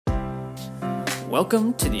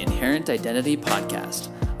Welcome to the Inherent Identity Podcast,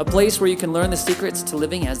 a place where you can learn the secrets to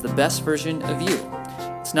living as the best version of you.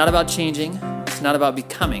 It's not about changing, it's not about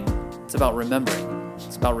becoming, it's about remembering.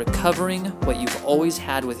 It's about recovering what you've always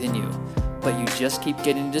had within you, but you just keep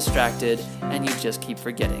getting distracted and you just keep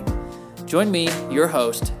forgetting. Join me, your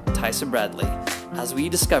host, Tyson Bradley, as we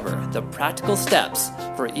discover the practical steps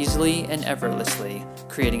for easily and effortlessly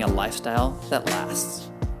creating a lifestyle that lasts.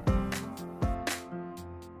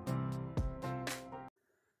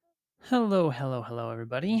 Hello,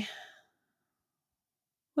 everybody.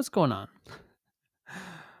 What's going on?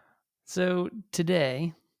 So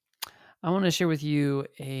today, I want to share with you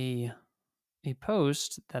a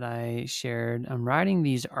post that I shared. I'm writing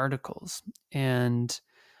these articles, and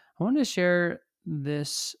I wanted to share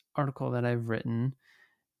this article that I've written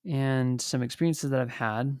and some experiences that I've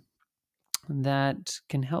had that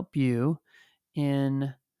can help you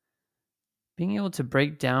in being able to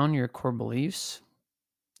break down your core beliefs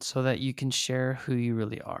so that you can share who you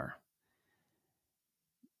really are.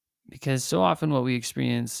 Because so often what we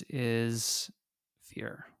experience is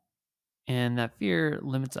fear. And that fear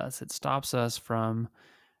limits us. It stops us from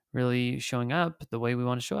really showing up the way we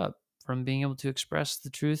want to show up, from being able to express the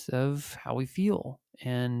truth of how we feel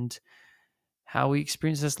and how we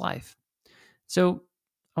experience this life. So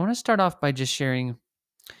I want to start off by just sharing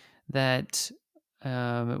that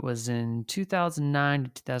it was in 2009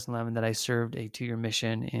 to 2011 that I served a 2-year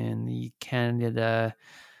mission in the Canada,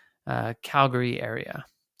 Calgary area.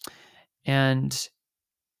 And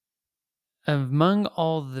among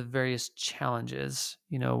all the various challenges,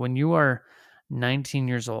 when you are 19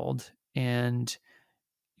 years old and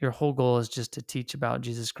your whole goal is just to teach about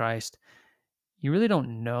Jesus Christ, you really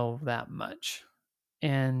don't know that much.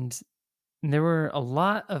 And there were a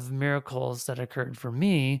lot of miracles that occurred for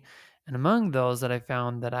me. And among those that I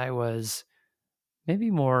found that I was maybe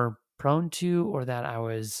more prone to or that I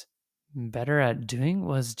was better at doing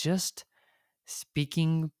was just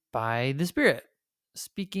speaking by the Spirit,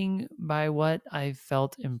 speaking by what I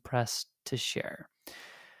felt impressed to share.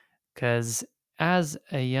 Because as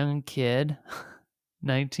a young kid,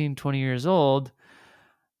 19, 20 years old,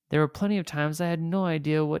 there were plenty of times I had no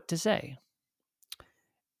idea what to say.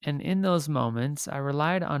 And in those moments, I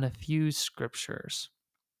relied on a few scriptures.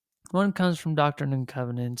 One comes from Doctrine and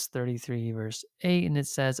Covenants 33, verse 8, and it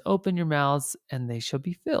says, "Open your mouths, and they shall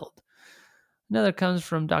be filled." Another comes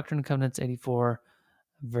from Doctrine and Covenants 84,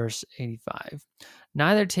 verse 85.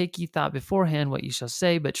 "Neither take ye thought beforehand what ye shall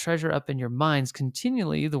say, but treasure up in your minds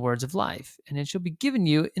continually the words of life. And it shall be given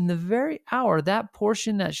you in the very hour that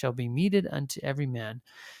portion that shall be meted unto every man."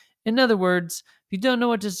 In other words, if you don't know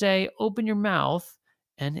what to say, open your mouth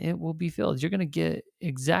and it will be filled. You're going to get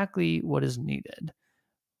exactly what is needed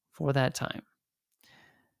for that time.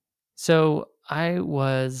 So I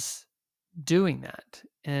was doing that.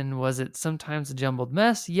 And was it sometimes a jumbled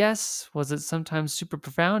mess? Yes. Was it sometimes super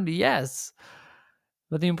profound? Yes.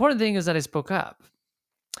 But the important thing is that I spoke up.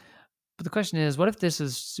 But the question is, what if this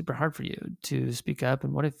is super hard for you to speak up?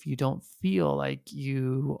 And what if you don't feel like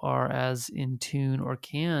you are as in tune or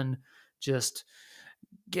can just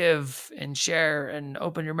give and share and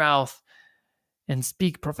open your mouth and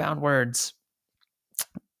speak profound words?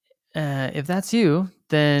 If that's you,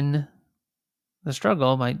 then the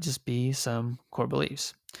struggle might just be some core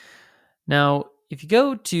beliefs. Now, if you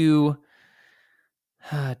go to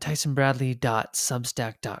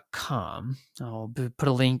tysonbradley.substack.com, I'll put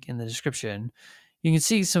a link in the description. You can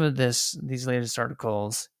see some of these latest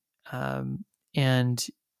articles, and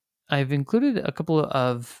I've included a couple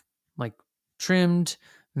of trimmed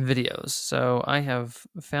videos. So I have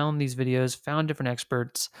found these videos, found different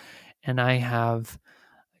experts, and I have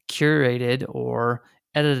curated or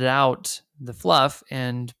edited out the fluff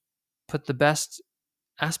and put the best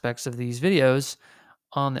aspects of these videos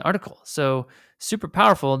on the article. So super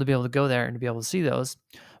powerful to be able to go there and to be able to see those.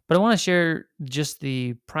 But I want to share just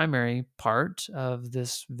the primary part of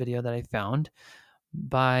this video that I found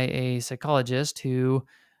by a psychologist who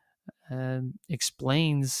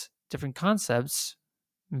explains different concepts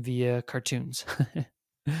via cartoons.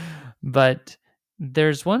 But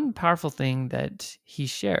there's one powerful thing that he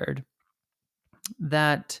shared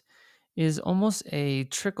that is almost a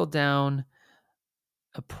trickle-down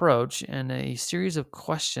approach and a series of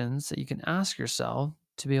questions that you can ask yourself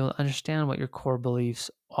to be able to understand what your core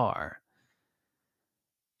beliefs are.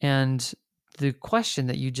 And the question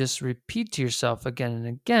that you just repeat to yourself again and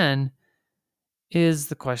again is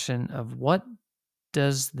the question of, what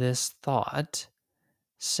does this thought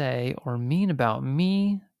say or mean about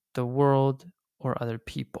me, the world, or other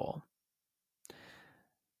people?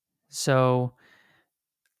 So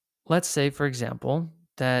let's say, for example,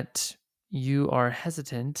 that you are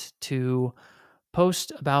hesitant to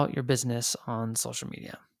post about your business on social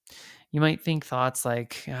media. You might think thoughts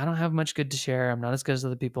like, I don't have much good to share. I'm not as good as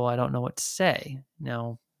other people. I don't know what to say.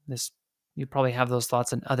 Now, this you probably have those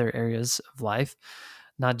thoughts in other areas of life,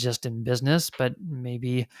 not just in business, but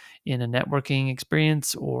maybe in a networking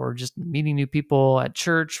experience or just meeting new people at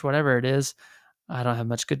church, whatever it is. I don't have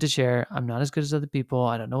much good to share. I'm not as good as other people.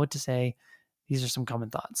 I don't know what to say. These are some common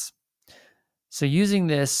thoughts. So, using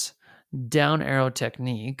this down arrow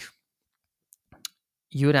technique,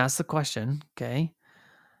 you would ask the question, okay,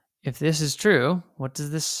 if this is true, what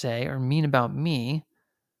does this say or mean about me,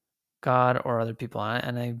 God, or other people?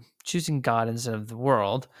 And I'm choosing God instead of the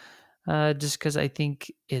world, just because I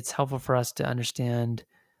think it's helpful for us to understand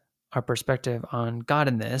our perspective on God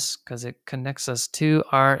in this, because it connects us to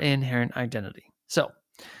our inherent identity. So,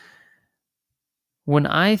 when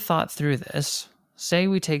I thought through this, say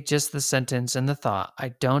we take just the sentence and the thought, I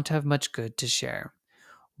don't have much good to share.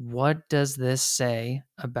 What does this say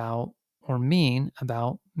about or mean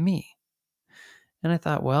about me? And I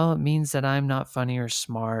thought, well, it means that I'm not funny or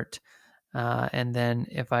smart. And then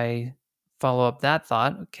if I follow up that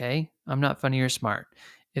thought, okay, I'm not funny or smart.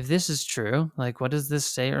 If this is true, like what does this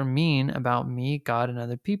say or mean about me, God, and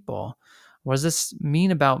other people? What does this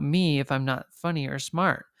mean about me if I'm not funny or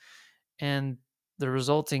smart? And the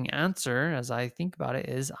resulting answer, as I think about it,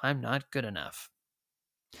 is I'm not good enough.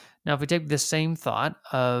 Now, if we take the same thought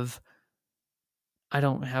of I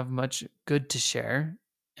don't have much good to share,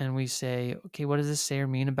 and we say, okay, what does this say or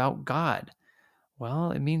mean about God?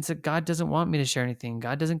 Well, it means that God doesn't want me to share anything.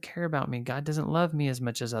 God doesn't care about me. God doesn't love me as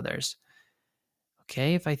much as others.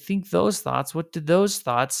 Okay, if I think those thoughts, what do those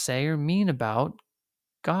thoughts say or mean about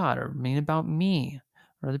God or mean about me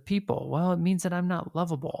or the people? Well, it means that I'm not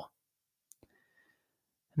lovable.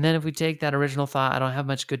 And then if we take that original thought, I don't have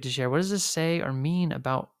much good to share, what does this say or mean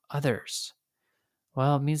about others?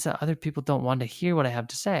 Well, it means that other people don't want to hear what I have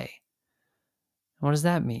to say. What does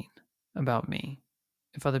that mean about me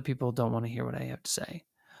if other people don't want to hear what I have to say?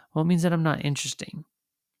 Well, it means that I'm not interesting.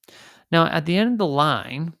 Now, at the end of the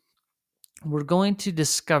line, we're going to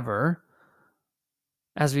discover,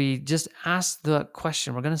 as we just ask the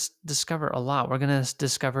question, we're going to discover a lot. We're going to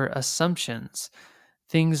discover assumptions.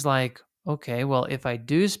 Things like, okay, well, if I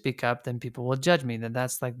do speak up, then people will judge me. Then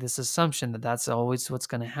that's like this assumption that that's always what's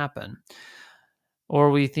going to happen.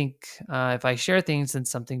 Or we think if I share things, then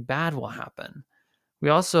something bad will happen. We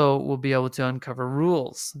also will be able to uncover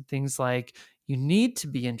rules, things like you need to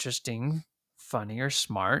be interesting, funny, or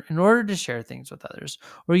smart in order to share things with others,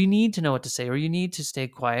 or you need to know what to say, or you need to stay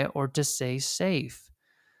quiet or to stay safe.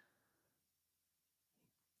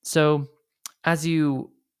 So, as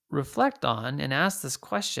you reflect on and ask this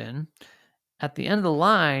question, at the end of the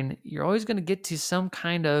line, you're always going to get to some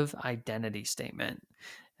kind of identity statement.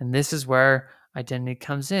 And this is where identity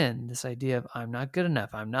comes in, this idea of I'm not good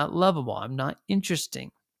enough, I'm not lovable, I'm not interesting.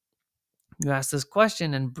 You ask this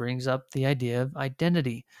question and brings up the idea of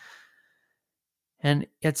identity. And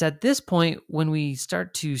it's at this point when we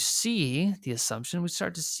start to see the assumption, we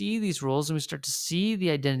start to see these rules, and we start to see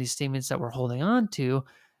the identity statements that we're holding on to,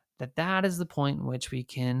 that is the point in which we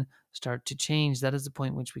can start to change. That is the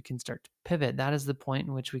point in which we can start to pivot. That is the point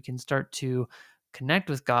in which we can start to connect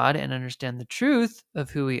with God and understand the truth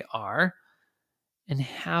of who we are and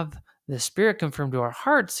have the Spirit confirm to our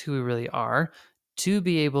hearts who we really are to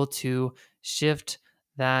be able to shift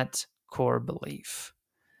that core belief.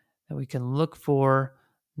 That we can look for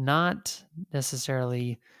not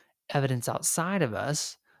necessarily evidence outside of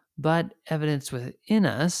us, but evidence within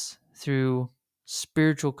us through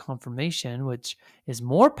spiritual confirmation, which is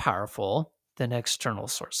more powerful than external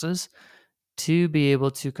sources, to be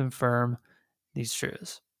able to confirm these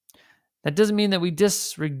truths. That doesn't mean that we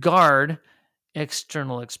disregard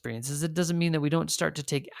external experiences. It doesn't mean that we don't start to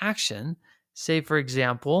take action. Say, for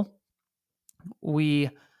example, we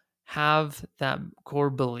have that core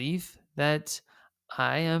belief that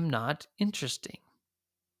I am not interesting.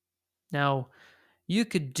 Now, you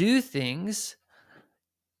could do things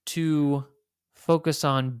to focus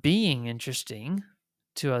on being interesting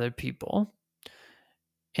to other people.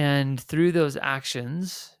 And through those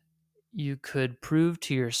actions, you could prove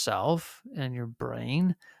to yourself and your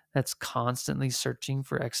brain that's constantly searching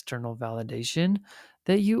for external validation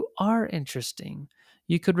that you are interesting.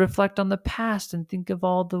 You could reflect on the past and think of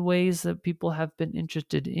all the ways that people have been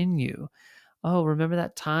interested in you. Oh, remember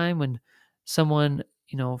that time when someone,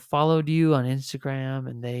 followed you on Instagram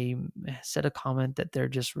and they said a comment that they're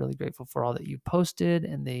just really grateful for all that you posted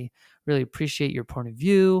and they really appreciate your point of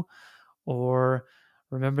view? Or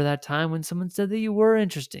remember that time when someone said that you were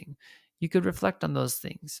interesting? you could reflect on those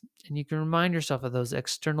things and you can remind yourself of those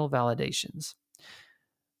external validations.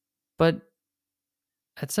 But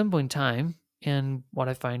at some point in time, and what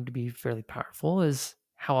I find to be fairly powerful is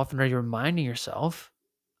how often are you reminding yourself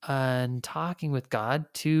and talking with God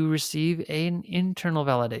to receive an internal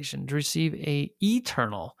validation, to receive an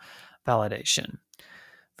eternal validation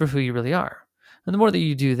for who you really are. And the more that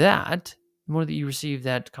you do that, the more that you receive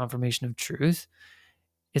that confirmation of truth,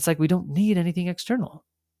 it's like we don't need anything external.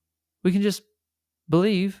 We can just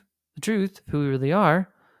believe the truth of who we really are.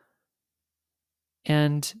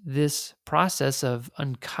 And this process of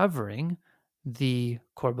uncovering the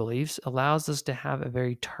core beliefs allows us to have a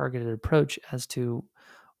very targeted approach as to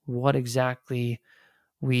what exactly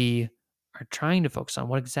we are trying to focus on.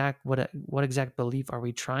 What exact belief are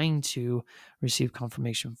we trying to receive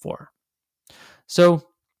confirmation for? So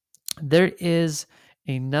there is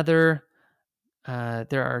there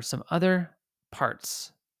are some other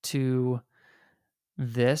parts to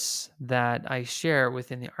this that I share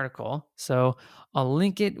within the article. So I'll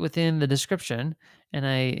link it within the description, and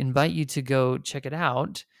I invite you to go check it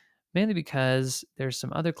out, mainly because there's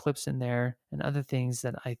some other clips in there and other things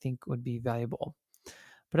that I think would be valuable.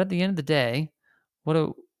 But at the end of the day, what I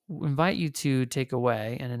invite you to take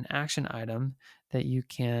away and an action item that you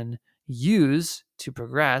can use to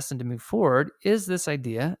progress and to move forward is this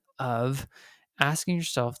idea of asking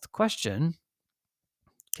yourself the question,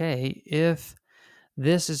 okay, if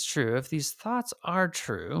this is true, if these thoughts are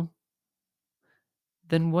true,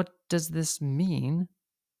 then what does this mean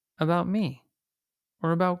about me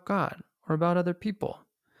or about God or about other people?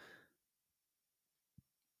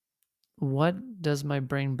 What does my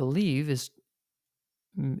brain believe is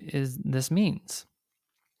this means?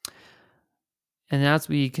 And as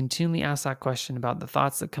we continually ask that question about the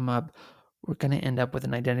thoughts that come up, we're going to end up with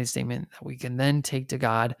an identity statement that we can then take to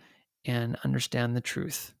God and understand the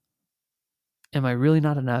truth. Am I really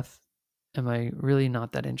not enough? Am I really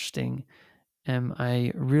not that interesting? Am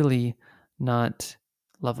I really not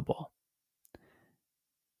lovable?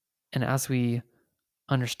 And as we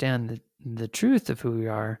understand the truth of who we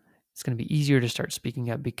are, it's going to be easier to start speaking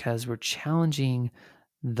up because we're challenging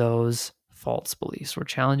those false beliefs. We're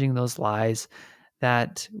challenging those lies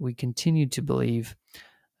that we continue to believe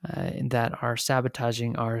that are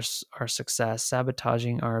sabotaging our success,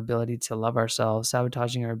 sabotaging our ability to love ourselves,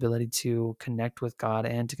 sabotaging our ability to connect with God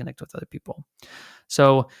and to connect with other people.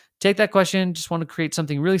 So take that question. Just want to create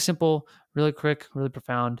something really simple, really quick, really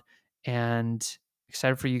profound, and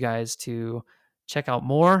excited for you guys to check out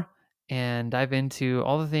more and dive into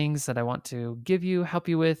all the things that I want to give you, help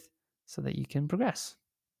you with, so that you can progress.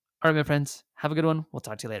 All right, my friends, have a good one. We'll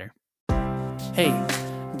talk to you later. Hey,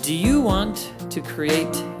 do you want to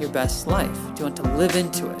create your best life? Do you want to live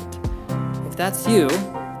into it? If that's you,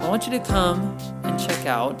 I want you to come and check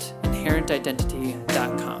out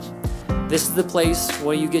inherentidentity.com. This is the place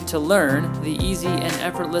where you get to learn the easy and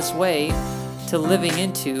effortless way to living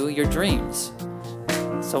into your dreams.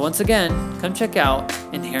 So once again, come check out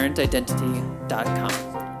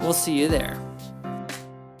inherentidentity.com. We'll see you there.